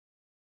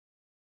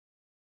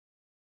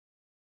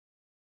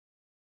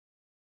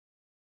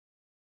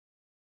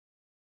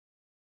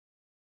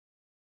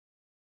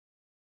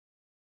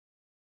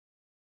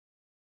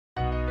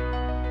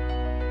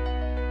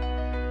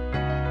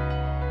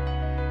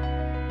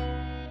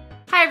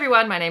Hi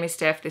everyone, my name is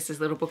Steph, this is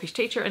Little Bookish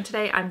Teacher, and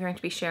today I'm going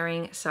to be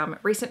sharing some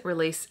recent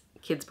release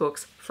kids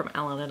books from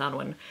Allen and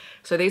Unwin.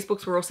 So these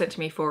books were all sent to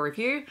me for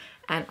review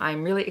and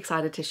I'm really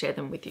excited to share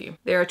them with you.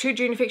 There are 2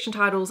 junior fiction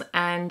titles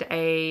and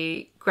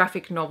a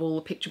graphic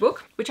novel picture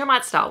book, which I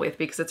might start with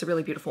because it's a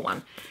really beautiful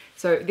one.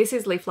 So this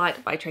is Leaf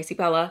Light by Tracy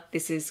Balla.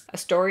 This is a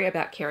story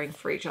about caring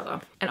for each other.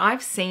 And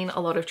I've seen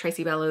a lot of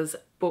Tracy Balla's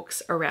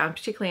books around,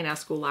 particularly in our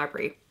school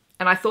library.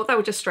 And I thought they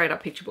were just straight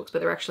up picture books, but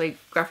they're actually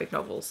graphic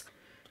novels.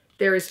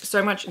 There is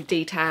so much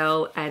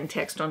detail and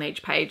text on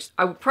each page.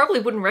 I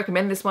probably wouldn't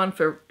recommend this one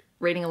for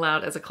reading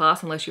aloud as a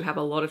class unless you have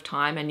a lot of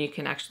time and you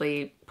can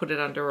actually put it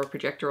under a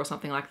projector or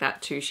something like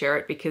that to share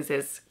it, because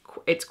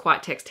it's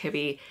quite text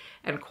heavy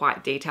and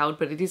quite detailed,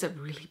 but it is a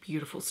really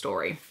beautiful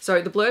story.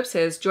 So the blurb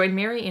says, join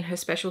Mary in her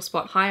special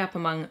spot high up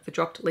among the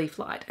dropped leaf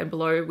light, and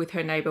below with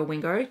her neighbour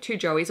Wingo, 2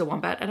 joeys, a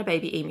wombat and a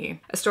baby emu.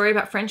 A story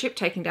about friendship,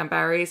 taking down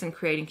barriers and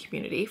creating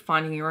community,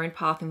 finding your own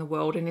path in the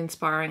world and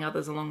inspiring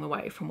others along the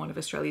way, from one of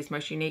Australia's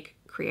most unique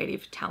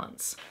creative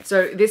talents.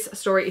 So this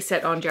story is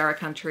set on Jarrah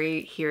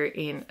country here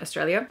in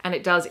Australia, and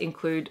it does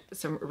include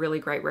some really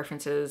great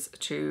references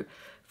to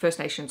First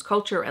Nations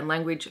culture and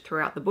language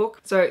throughout the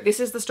book. So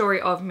this is the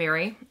story of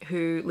Mary,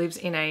 who lives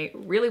in a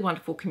really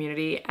wonderful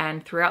community,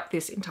 and throughout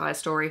this entire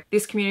story,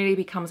 this community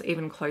becomes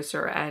even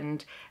closer,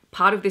 and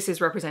part of this is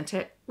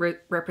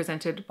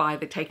represented by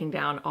the taking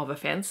down of a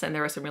fence, and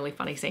there are some really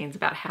funny scenes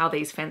about how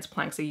these fence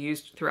planks are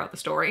used throughout the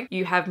story.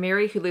 You have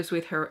Mary, who lives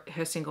with her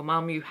single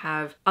mum. You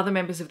have other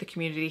members of the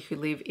community who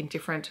live in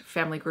different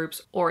family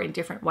groups or in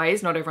different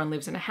ways. Not everyone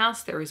lives in a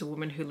house. There is a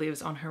woman who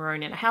lives on her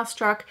own in a house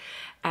truck,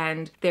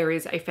 and there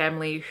is a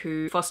family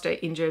who foster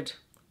injured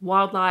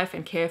wildlife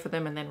and care for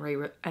them and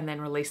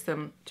then release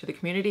them to the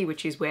community,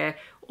 which is where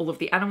all of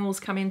the animals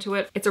come into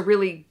it. It's a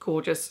really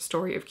gorgeous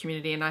story of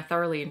community and I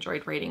thoroughly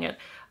enjoyed reading it.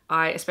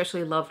 I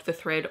especially loved the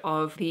thread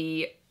of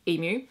the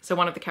emu. So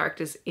one of the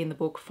characters in the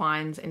book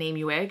finds an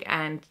emu egg,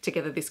 and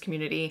together this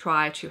community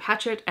try to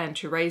hatch it and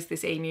to raise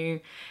this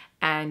emu,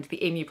 and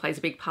the emu plays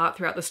a big part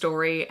throughout the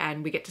story,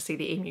 and we get to see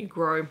the emu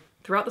grow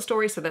throughout the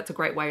story. So that's a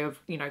great way of,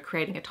 you know,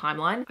 creating a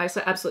timeline. I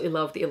also absolutely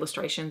love the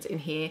illustrations in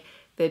here.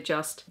 They're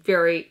just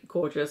very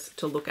gorgeous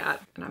to look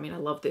at. And I mean, I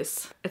love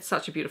this. It's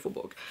such a beautiful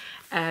book.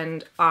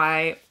 And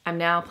I am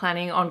now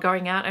planning on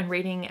going out and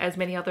reading as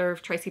many other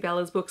of Tracy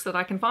Balla's books that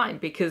I can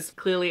find, because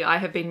clearly I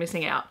have been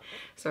missing out.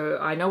 So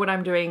I know what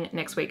I'm doing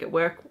next week at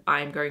work.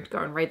 I'm going to go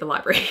and raid the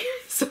library.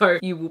 So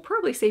you will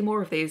probably see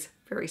more of these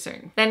very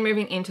soon. Then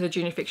moving into the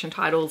junior fiction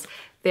titles,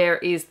 there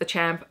is The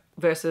Champ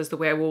versus the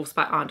Werewolves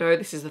by Ando.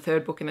 This is the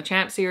 3rd book in the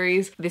Champ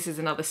series. This is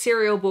another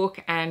serial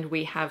book, and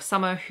we have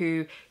Summer,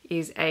 who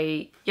is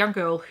a young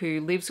girl who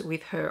lives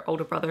with her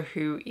older brother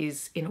who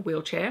is in a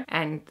wheelchair,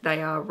 and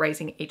they are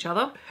raising each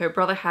other. Her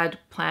brother had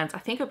plans, I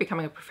think, of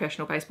becoming a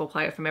professional baseball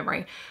player from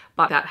memory,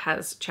 but that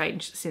has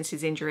changed since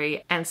his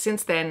injury. And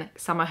since then,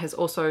 Summer has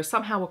also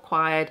somehow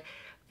acquired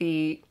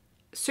the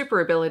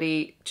super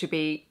ability to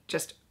be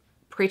just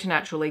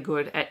preternaturally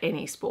good at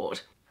any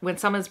sport. When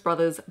Summer's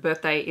brother's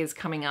birthday is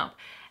coming up,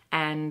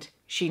 and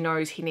she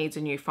knows he needs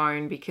a new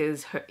phone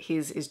because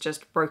his is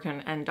just broken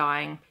and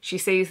dying, she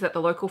sees that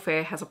the local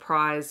fair has a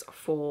prize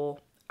for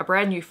a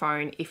brand new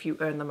phone if you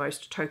earn the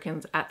most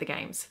tokens at the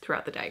games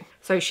throughout the day.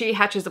 So she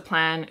hatches a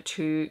plan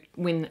to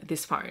win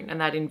this phone, and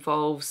that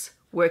involves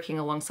working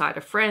alongside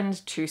a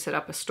friend to set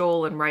up a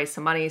stall and raise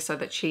some money so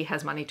that she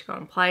has money to go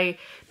and play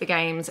the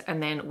games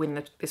and then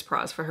win this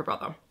prize for her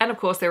brother. And of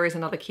course there is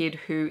another kid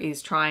who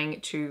is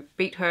trying to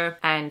beat her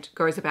and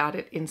goes about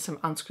it in some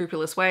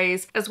unscrupulous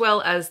ways, as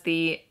well as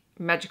the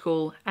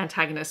magical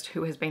antagonist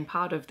who has been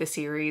part of the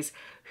series,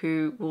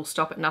 who will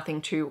stop at nothing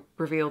to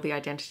reveal the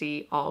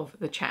identity of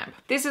the champ.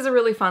 This is a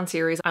really fun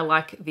series. I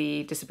like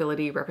the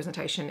disability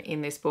representation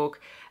in this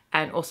book,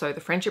 and also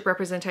the friendship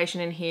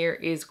representation in here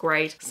is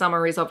great.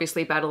 Summer is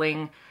obviously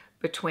battling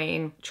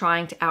between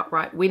trying to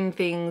outright win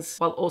things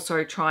while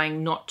also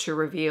trying not to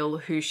reveal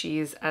who she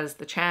is as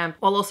the champ,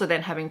 while also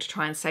then having to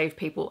try and save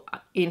people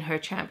in her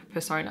champ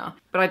persona.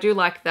 But I do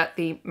like that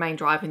the main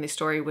drive in this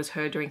story was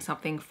her doing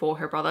something for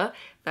her brother.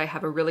 They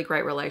have a really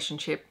great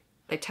relationship.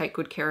 They take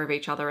good care of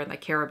each other and they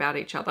care about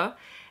each other,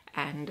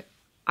 and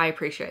I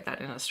appreciate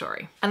that in a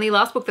story. And the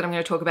last book that I'm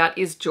going to talk about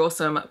is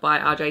Jawsome by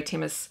RJ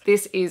Timmis.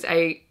 This is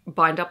a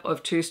bind-up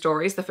of 2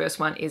 stories. The first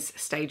one is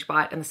Stage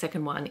Bite and the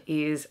second one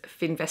is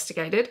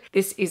Finvestigated.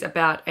 This is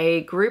about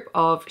a group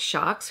of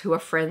sharks who are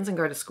friends and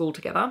go to school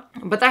together,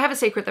 but they have a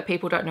secret that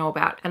people don't know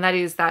about, and that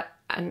is that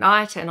at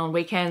night and on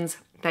weekends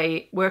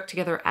they work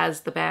together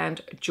as the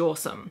band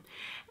Jawsome,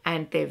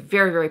 and they're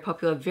very, very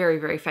popular, very,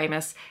 very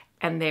famous,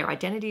 and their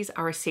identities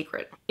are a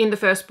secret. In the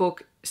first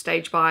book,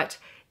 Stage Bite,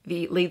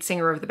 the lead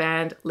singer of the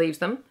band leaves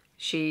them.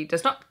 She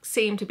does not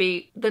seem to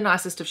be the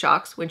nicest of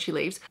sharks when she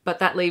leaves, but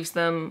that leaves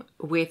them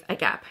with a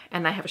gap,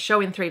 and they have a show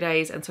in 3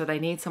 days, and so they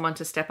need someone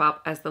to step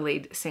up as the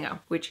lead singer,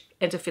 which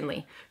enter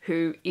Finley,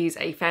 who is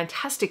a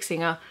fantastic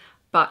singer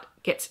but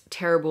gets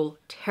terrible,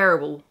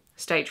 terrible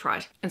stage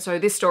fright. And so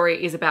this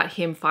story is about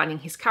him finding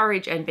his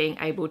courage and being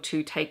able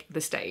to take the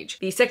stage.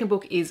 The second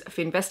book is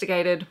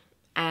Finvestigated,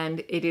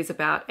 and it is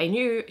about a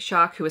new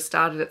shark who has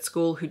started at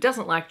school who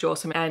doesn't like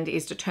Jawsome and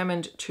is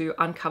determined to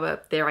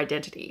uncover their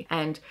identity,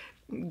 and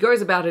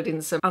goes about it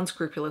in some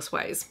unscrupulous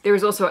ways. There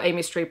is also a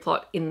mystery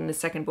plot in the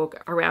second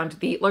book around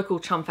the local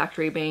chum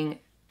factory being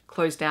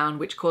closed down,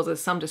 which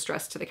causes some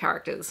distress to the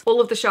characters. All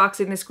of the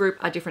sharks in this group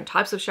are different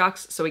types of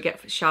sharks, so we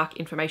get shark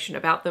information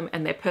about them,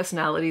 and their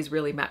personalities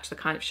really match the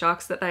kind of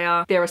sharks that they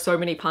are. There are so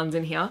many puns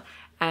in here,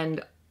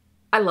 and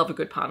I love a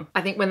good pun. I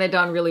think when they're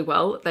done really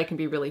well, they can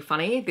be really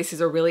funny. This is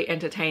a really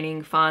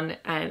entertaining, fun,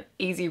 and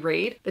easy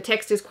read. The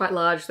text is quite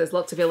large, there's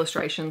lots of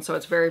illustrations, so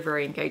it's very,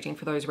 very engaging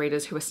for those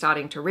readers who are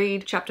starting to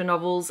read chapter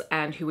novels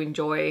and who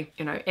enjoy,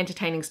 you know,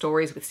 entertaining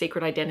stories with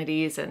secret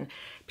identities, and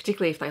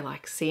particularly if they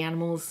like sea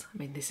animals. I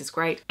mean, this is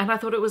great. And I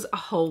thought it was a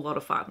whole lot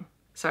of fun.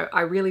 So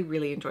I really,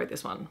 really enjoyed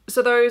this one.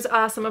 So those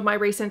are some of my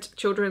recent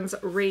children's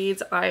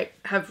reads. I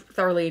have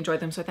thoroughly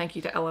enjoyed them, so thank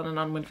you to Allen and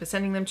Unwin for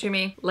sending them to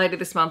me. Later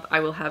this month, I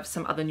will have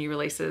some other new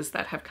releases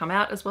that have come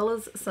out, as well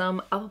as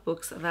some other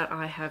books that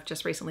I have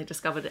just recently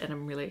discovered and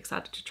I'm really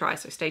excited to try,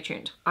 so stay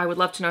tuned. I would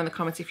love to know in the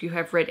comments if you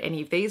have read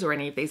any of these or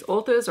any of these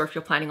authors, or if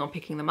you're planning on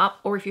picking them up,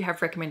 or if you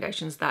have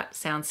recommendations that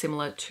sound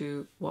similar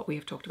to what we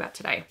have talked about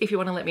today. If you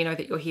want to let me know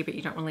that you're here but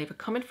you don't want to leave a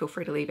comment, feel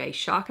free to leave a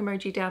shark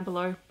emoji down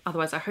below.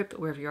 Otherwise, I hope that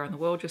wherever you are in the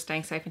world, you're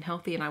staying safe and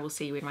healthy, and I will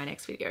see you in my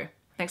next video.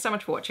 Thanks so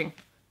much for watching.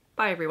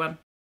 Bye everyone.